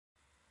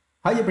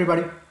Hi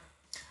everybody!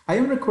 I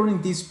am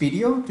recording this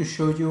video to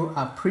show you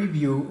a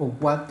preview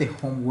of what the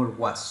homework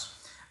was.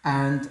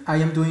 And I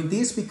am doing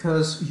this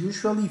because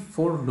usually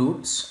for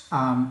loops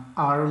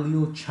are a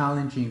little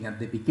challenging at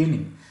the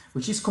beginning,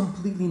 which is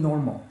completely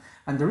normal.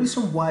 And the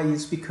reason why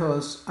is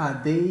because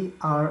they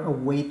are a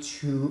way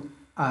to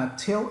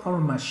tell our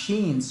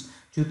machines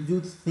to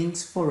do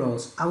things for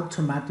us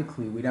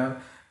automatically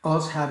without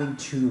us having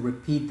to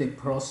repeat the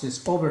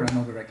process over and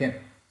over again.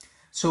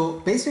 So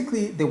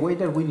basically, the way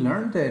that we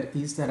learned it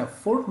is that a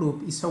for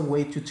loop is a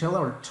way to tell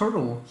our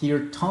turtle,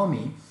 here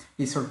Tommy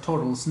is our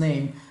turtle's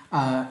name,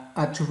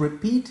 to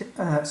repeat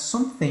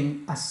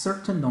something a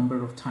certain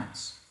number of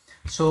times.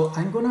 So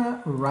I'm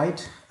gonna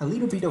write a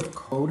little bit of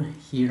code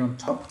here on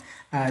top,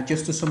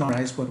 just to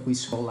summarize what we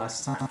saw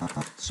last time.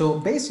 So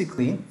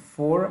basically,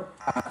 for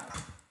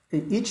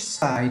each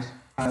side,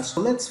 so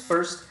let's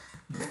first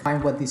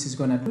define what this is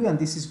gonna do, and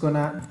this is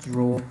gonna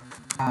draw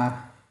a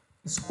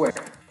square.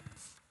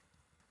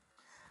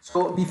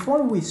 So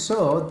before we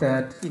saw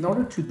that in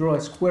order to draw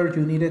a square,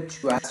 you needed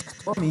to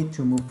ask Tommy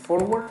to move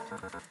forward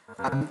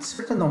a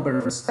certain number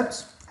of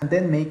steps and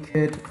then make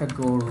it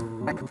go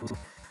right.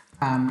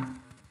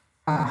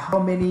 How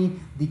many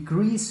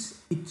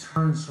degrees it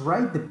turns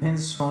right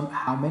depends on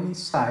how many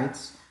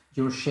sides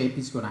your shape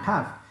is going to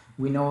have.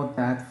 We know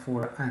that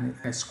for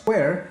a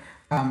square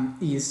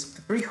is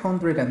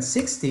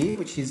 360,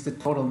 which is the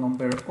total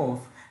number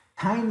of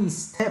tiny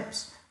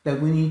steps that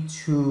we need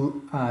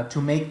to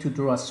make to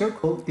draw a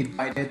circle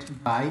divided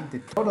by the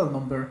total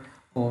number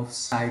of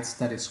sides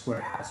that a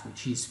square has,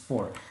 which is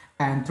 4.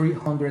 And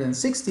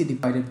 360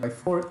 divided by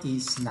 4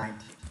 is 90.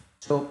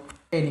 So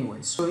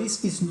anyway, so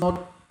it's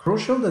not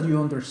crucial that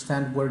you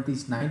understand where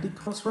this 90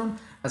 comes from,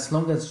 as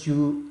long as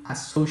you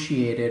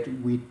associate it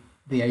with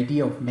the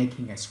idea of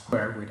making a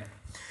square with it.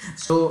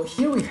 So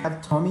here we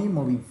have Tommy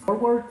moving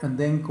forward and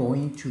then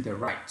going to the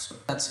right. So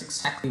that's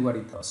exactly what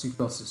it does. It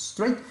goes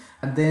straight,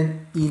 and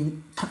then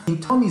in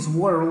Tommy's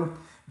world,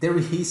 there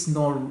is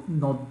no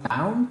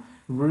down.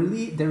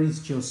 Really, there is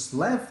just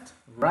left,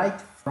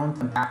 right, front,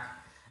 and back.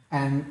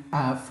 And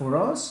for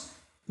us,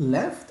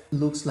 left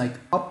looks like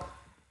up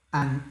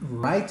and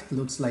right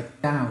looks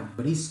like down,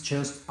 but it's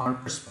just our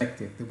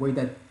perspective. The way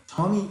that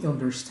Tommy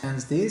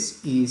understands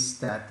this is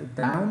that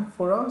down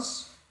for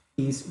us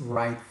is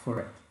right for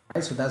it.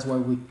 Right? So that's why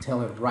we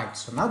tell it right.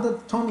 So now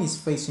that Tommy is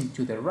facing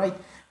to the right,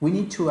 we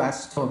need to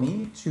ask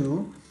Tommy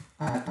to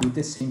do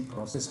the same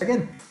process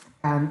again.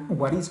 And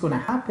what is going to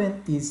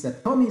happen is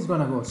that Tommy is going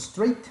to go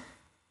straight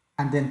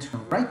and then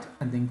turn right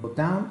and then go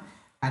down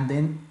and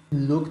then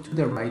look to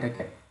the right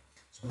again.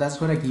 So that's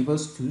going to give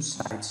us two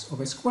sides of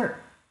a square.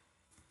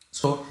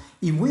 So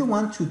if we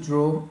want to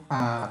draw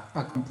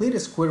a complete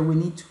square, we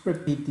need to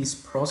repeat this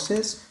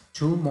process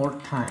 2 more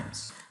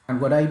times. And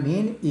what I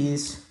mean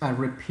is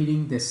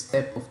repeating the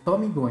step of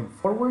Tommy going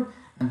forward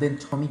and then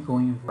Tommy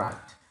going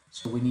right.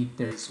 So we need,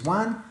 there is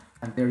 1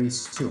 and there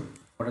is 2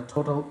 for a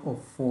total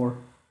of 4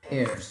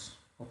 pairs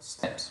of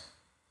steps.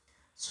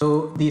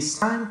 So this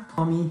time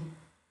Tommy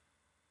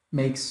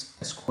makes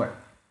a square.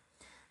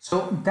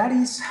 So that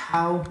is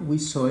how we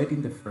saw it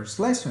in the first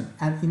lesson.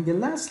 And in the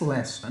last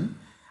lesson,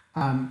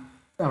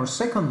 our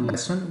second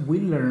lesson, we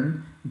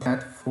learned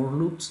that for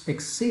loops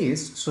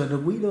exist so that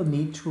we don't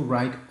need to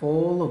write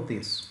all of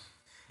this.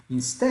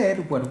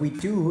 Instead, what we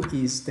do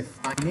is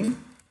defining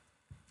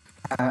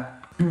a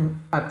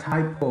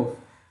type of,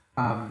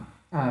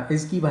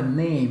 let's give a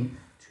name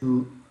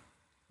to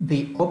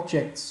the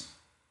objects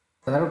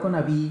that are going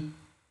to be,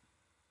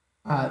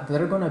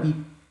 we're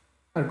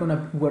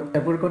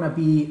going to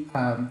be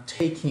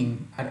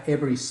taking at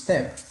every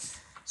step.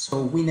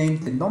 So we name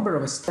the number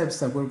of steps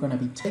that we're going to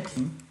be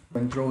taking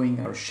when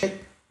drawing our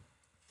shape.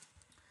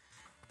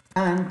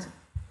 And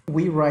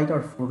we write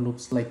our for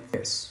loops like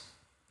this.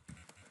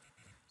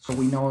 So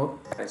we know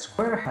that a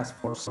square has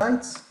 4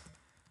 sides.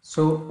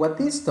 So what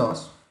this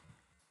does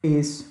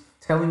is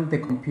telling the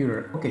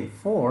computer, okay,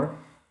 for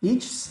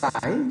each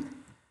side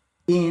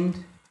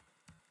in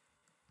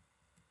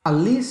a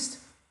list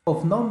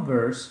of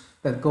numbers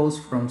that goes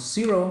from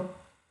 0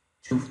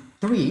 to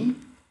 3.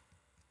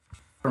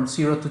 From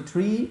 0 to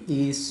 3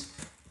 is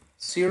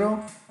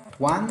 0,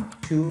 1,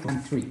 2,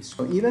 and 3.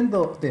 So even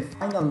though the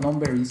final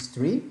number is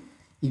 3,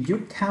 if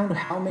you count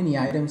how many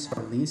items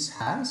our list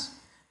has,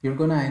 you're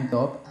going to end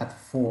up at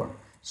 4.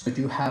 So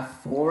you have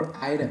 4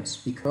 items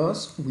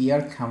because we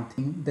are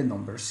counting the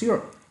number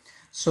 0.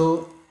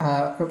 So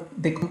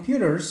the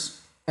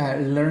computers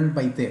learn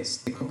by this.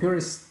 The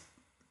computers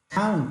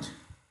count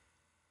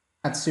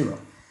at 0.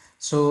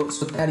 So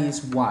that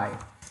is why.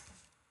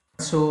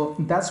 So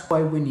that's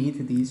why we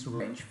need this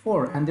range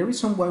 4. And the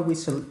reason why we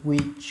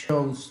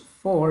chose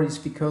 4 is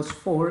because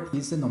 4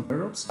 is the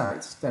number of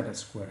sides that a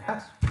square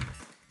has.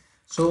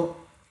 So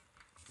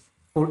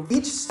for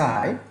each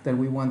side that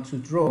we want to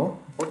draw,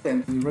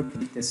 then we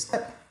repeat the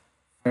step.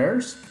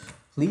 First,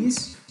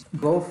 please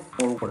go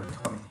forward,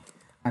 Tommy.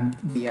 And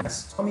we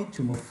ask Tommy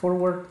to move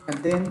forward,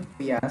 and then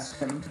we ask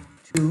him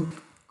to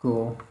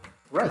go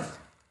right.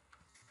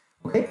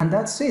 Okay, and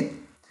that's it.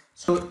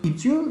 So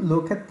if you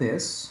look at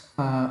this,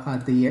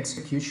 at the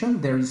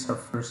execution, there is our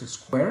first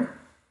square,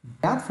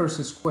 that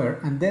first square,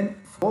 and then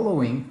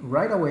following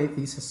right away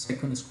is a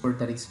second square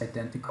that is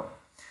identical.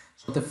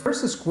 So the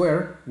first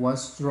square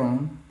was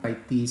drawn by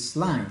these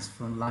lines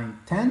from line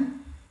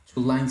 10 to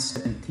line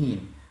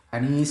 17,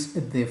 and is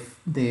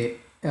the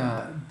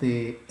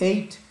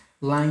 8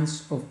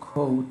 lines of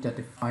code that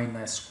define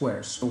a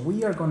square. So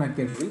we are gonna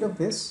get rid of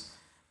this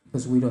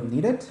because we don't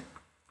need it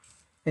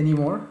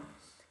anymore.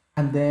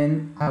 And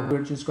then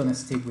we're just gonna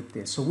stick with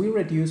this. So we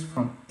reduce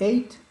from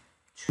 8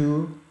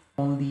 to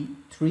only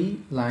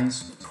 3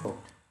 lines of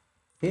code.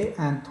 Okay,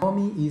 and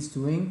Tommy is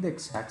doing the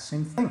exact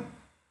same thing,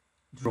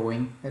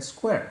 drawing a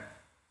square.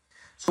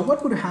 So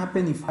what would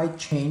happen if I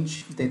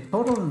change the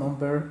total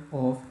number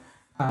of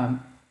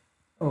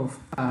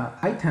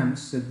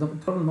items, the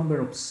total number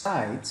of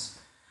sides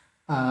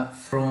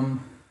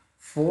from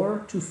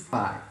 4 to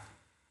 5?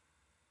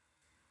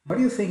 What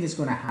do you think is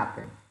going to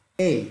happen?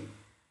 A,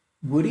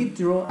 would it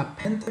draw a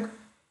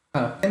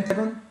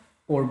pentagon,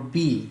 or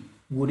B,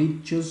 would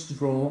it just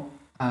draw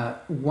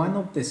one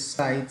of the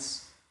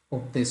sides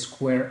of the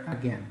square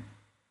again?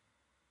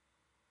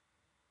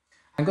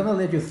 I'm going to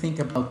let you think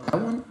about that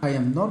one. I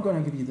am not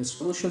going to give you the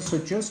solution, so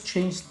just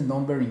change the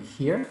number in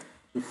here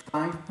to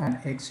 5 and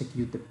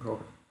execute the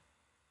program.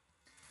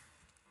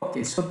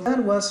 Okay, so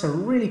that was a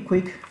really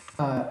quick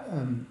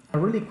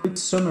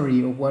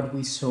summary of what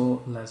we saw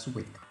last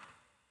week.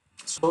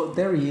 So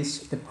there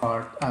is the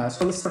part,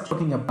 so let's start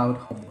talking about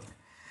homework.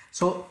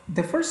 So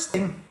the first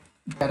thing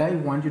that I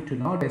want you to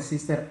notice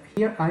is that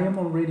here I am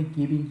already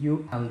giving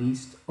you a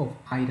list of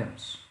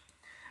items.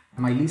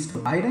 My list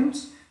of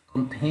items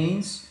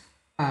contains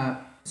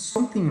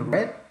something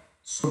red,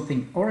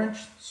 something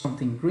orange,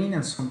 something green,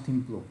 and something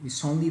blue.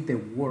 It's only the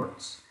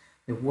words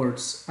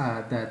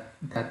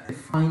that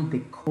define the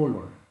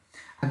color.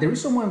 And the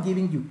reason why I'm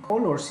giving you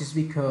colors is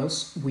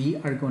because we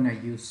are going to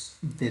use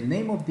the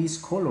name of these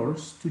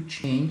colors to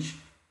change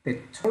the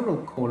total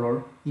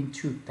color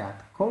into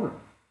that color.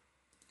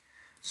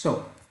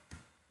 So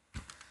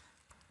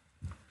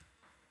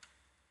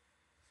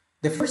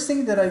the first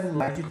thing that I would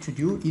like you to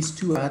do is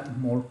to add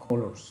more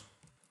colors.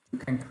 You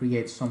can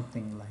create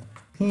something like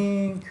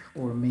pink,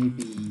 or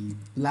maybe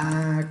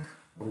black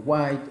or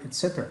white,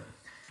 etc.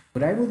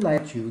 But I would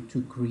like you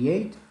to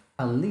create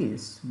a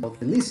list. Well,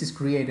 the list is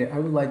created. I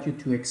would like you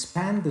to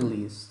expand the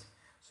list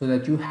so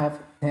that you have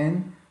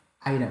 10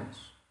 items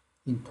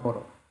in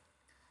total.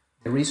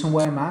 The reason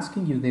why I'm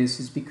asking you this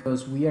is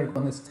because we are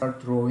going to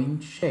start drawing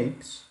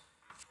shapes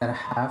that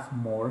have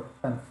more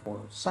than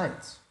 4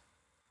 sides,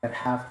 that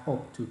have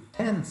up to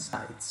 10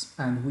 sides,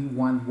 and we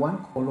want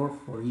one color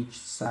for each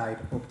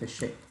side of the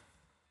shape.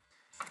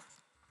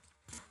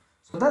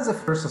 So that's the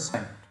first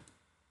assignment.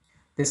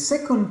 The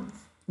second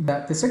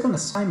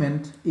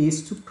assignment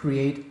is to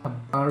create a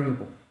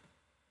variable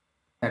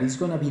that is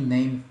going to be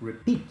named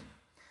repeat,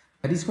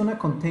 that is going to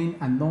contain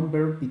a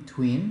number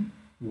between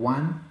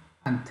 1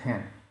 and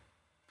 10.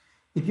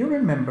 If you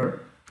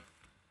remember,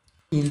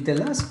 in the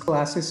last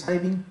classes I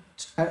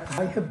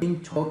have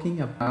been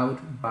talking about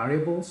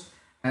variables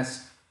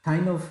as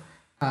kind of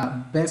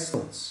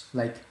vessels,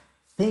 like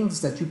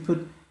things that you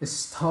put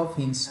stuff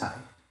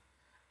inside,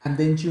 and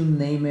then you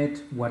name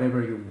it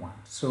whatever you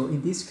want. So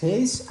in this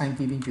case, I'm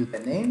giving you the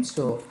name,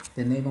 so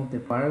the name of the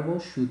variable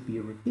should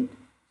be repeat.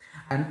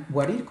 And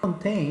what it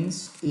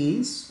contains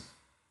is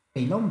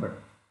a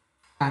number.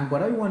 And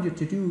what I want you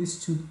to do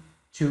is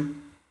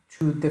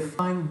to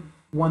define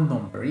one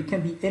number. It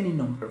can be any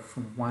number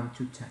from 1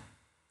 to 10.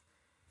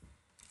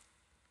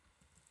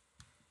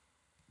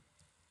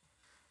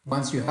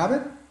 Once you have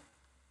it,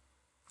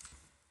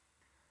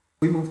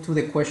 we move to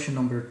the question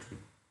number 3.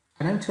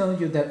 And I'm telling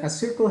you that a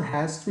circle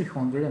has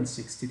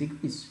 360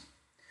 degrees.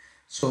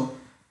 So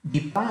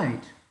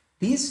divide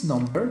this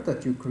number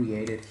that you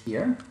created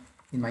here.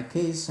 In my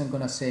case, I'm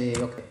going to say,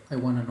 okay, I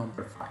want a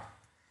number 5.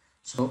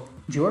 So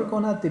you're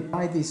going to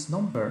divide this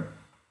number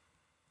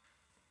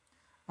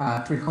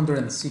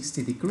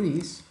 360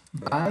 degrees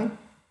by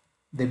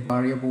the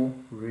variable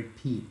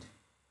repeat.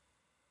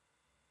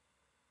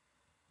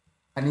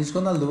 And it's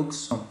going to look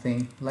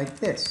something like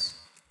this.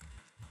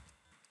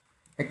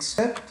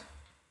 Except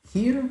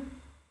here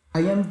I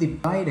am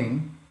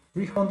dividing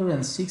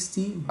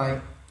 360 by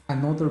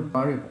another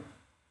variable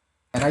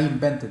that I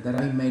invented, that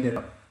I made it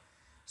up.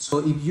 So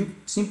if you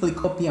simply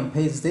copy and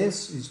paste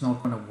this, it's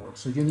not going to work.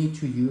 So you need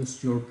to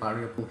use your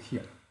variable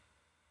here.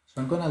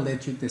 So I'm going to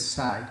let you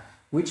decide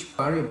which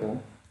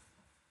variable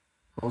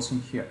goes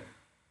in here.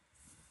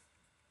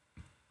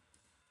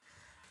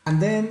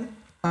 And then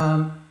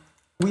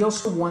we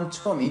also want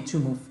Tommy to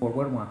move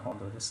forward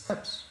 100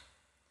 steps.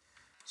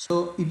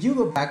 So if you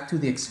go back to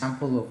the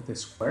example of the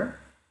square,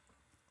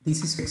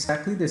 this is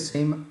exactly the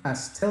same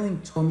as telling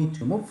Tommy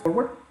to move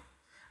forward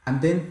and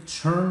then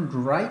turn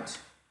right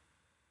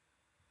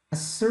a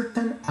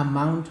certain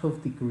amount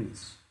of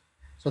degrees.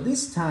 So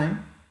this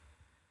time,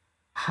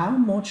 how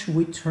much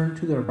we turn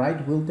to the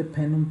right will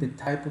depend on the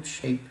type of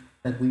shape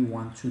that we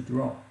want to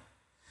draw.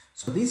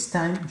 So this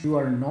time you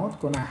are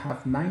not going to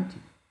have 90.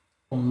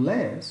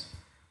 unless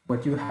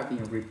what you have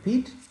in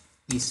repeat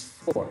is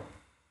 4.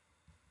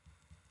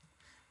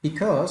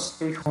 Because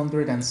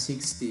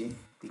 360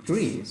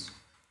 degrees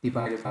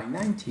divided by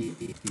 90,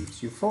 it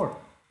gives you 4.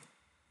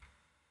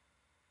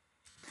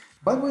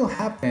 What will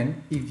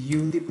happen if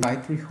you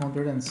divide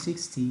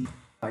 360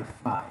 by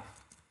 5?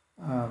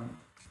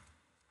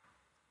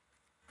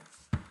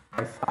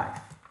 By 5.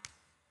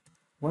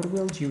 What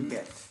will you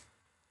get?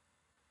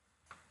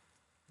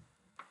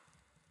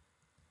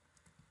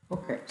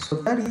 Okay, so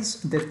that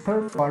is the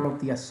third part of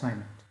the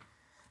assignment.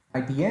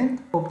 At the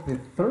end of the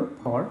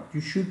third part,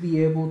 you should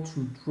be able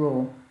to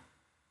draw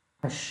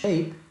a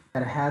shape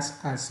that has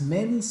as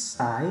many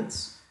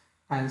sides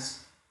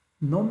as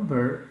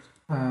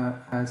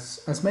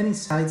as many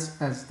sides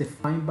as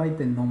defined by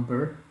the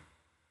number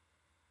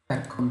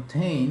that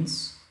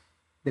contains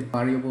the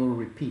variable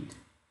repeat.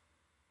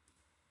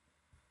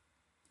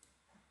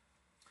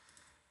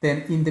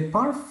 Then in the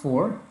part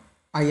 4,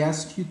 I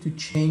asked you to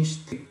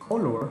change the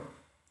color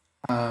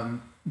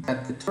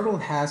that the turtle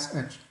has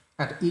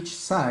at each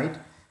side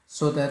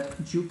so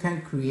that you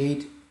can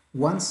create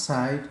one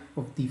side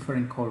of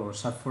different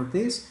colors. And for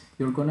this,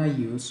 you're gonna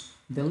use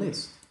the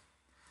list.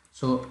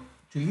 So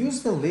to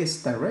use the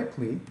list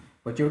directly,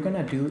 what you're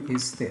gonna do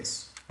is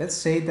this. Let's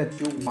say that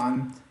you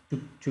want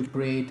to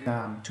create,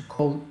 to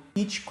call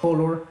each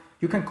color,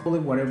 you can call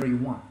it whatever you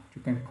want.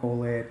 You can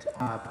call it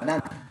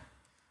banana.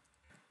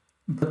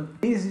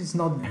 But this is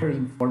not very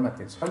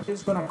informative. So I'm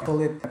just gonna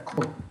call it a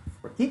color.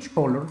 For each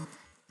color,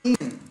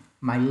 in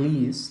my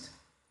list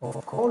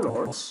of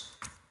colors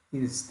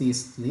is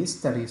this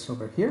list that is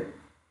over here.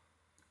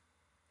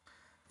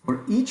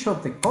 For each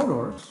of the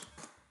colors,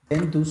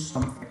 then do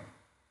something.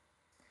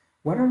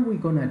 What are we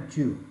gonna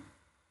do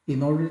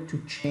in order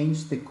to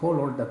change the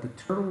color that the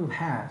turtle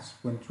has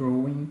when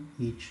drawing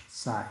each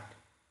side?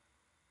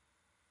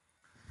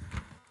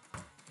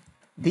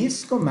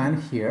 This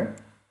command here,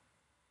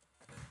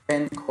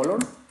 pen color,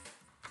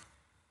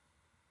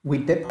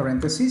 with the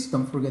parentheses,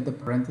 don't forget the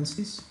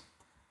parentheses,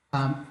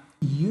 it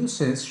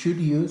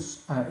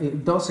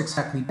does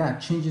exactly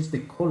that, changes the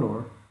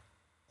color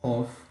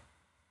of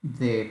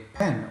the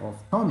pen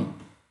of Tommy.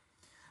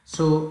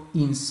 So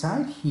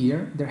inside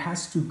here, there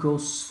has to go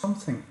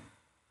something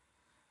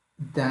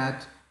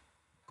that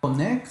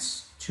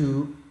connects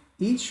to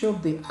each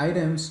of the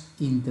items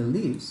in the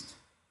list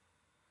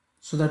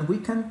so that we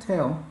can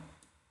tell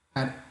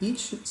at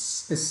each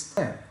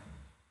step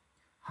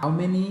how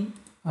many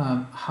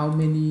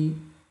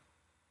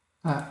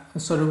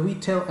so that we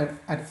tell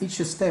at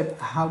each step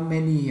how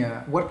many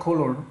what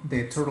color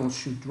the turtle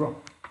should draw.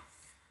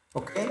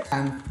 Okay,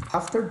 and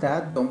after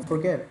that, don't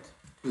forget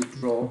to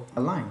draw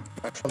a line,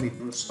 actually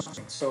draw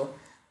something. So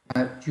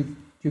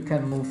you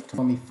can move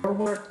Tommy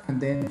forward and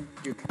then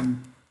you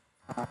can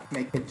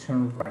make it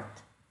turn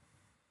right.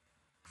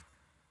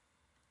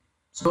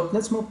 So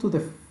let's move to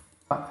the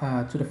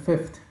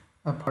fifth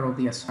part of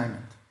the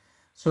assignment.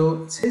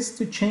 So it says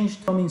to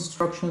change Tommy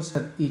instructions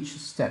at each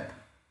step.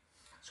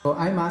 So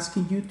I'm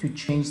asking you to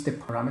change the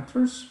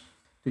parameters,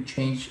 to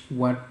change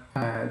what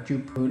you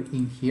put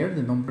in here,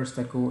 the numbers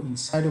that go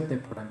inside of the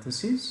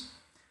parentheses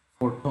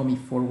for Tommy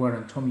forward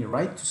and Tommy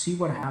right, to see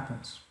what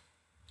happens.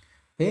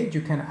 Okay,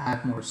 you can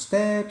add more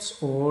steps,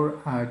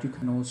 or you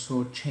can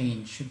also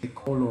change the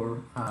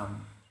color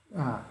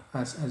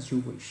as you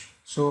wish.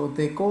 So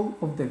the goal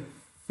of the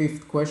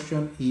fifth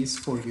question is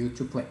for you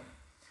to play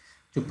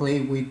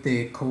with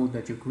the code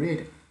that you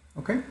created.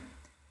 Okay.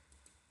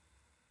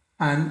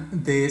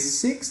 And the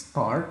sixth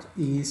part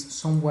is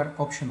somewhat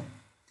optional.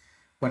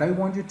 What I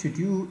want you to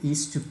do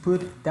is to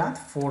put that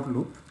for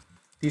loop,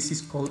 this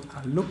is called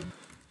a loop,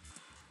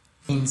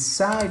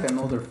 inside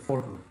another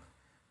for loop,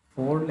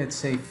 for, let's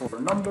say, for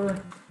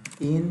number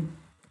in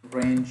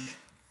range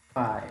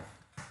 5.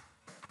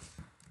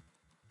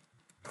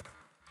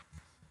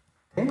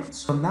 Okay,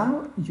 so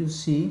now you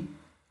see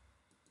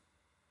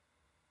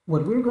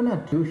what we're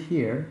gonna do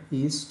here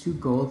is to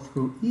go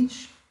through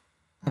each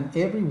and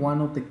every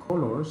one of the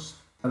colors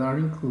that are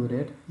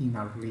included in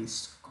our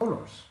list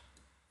colors.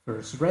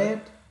 First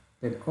red,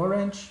 then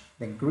orange,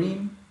 then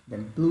green,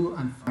 then blue,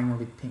 and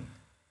finally pink.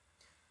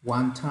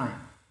 One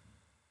time.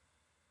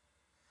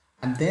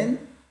 And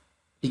then,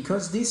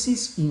 because this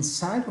is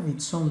inside of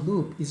its own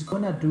loop, it's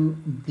gonna do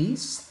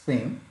this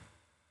thing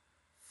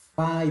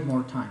 5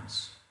 more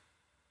times,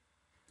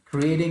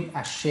 creating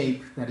a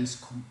shape that is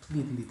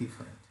completely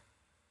different.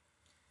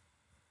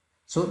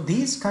 So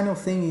this kind of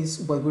thing is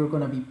what we're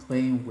going to be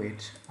playing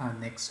with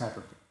next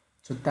Saturday.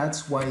 So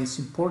that's why it's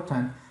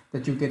important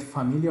that you get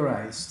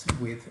familiarized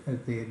with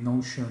the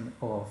notion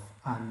of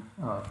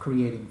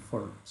creating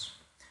for loops.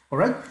 All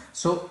right,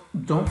 so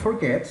don't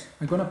forget,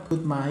 I'm going to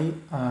put my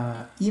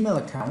email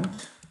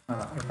account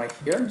right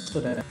here so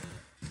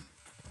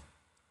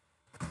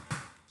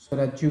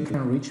that you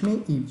can reach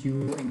me if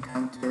you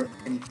encounter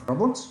any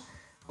problems.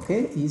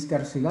 Okay, it's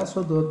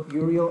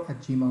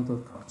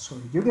garcilaso.uriel@gmail.com. So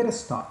if you get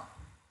stuck,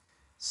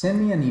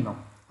 send me an email.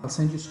 I'll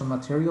send you some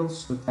materials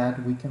so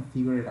that we can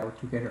figure it out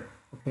together.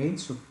 Okay,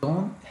 so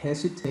don't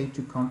hesitate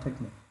to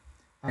contact me.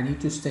 I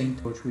need to stay in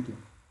touch with you.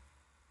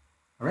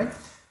 All right.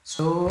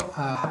 So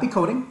happy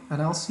coding,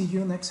 and I'll see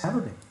you next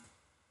Saturday.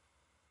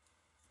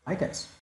 Bye, guys.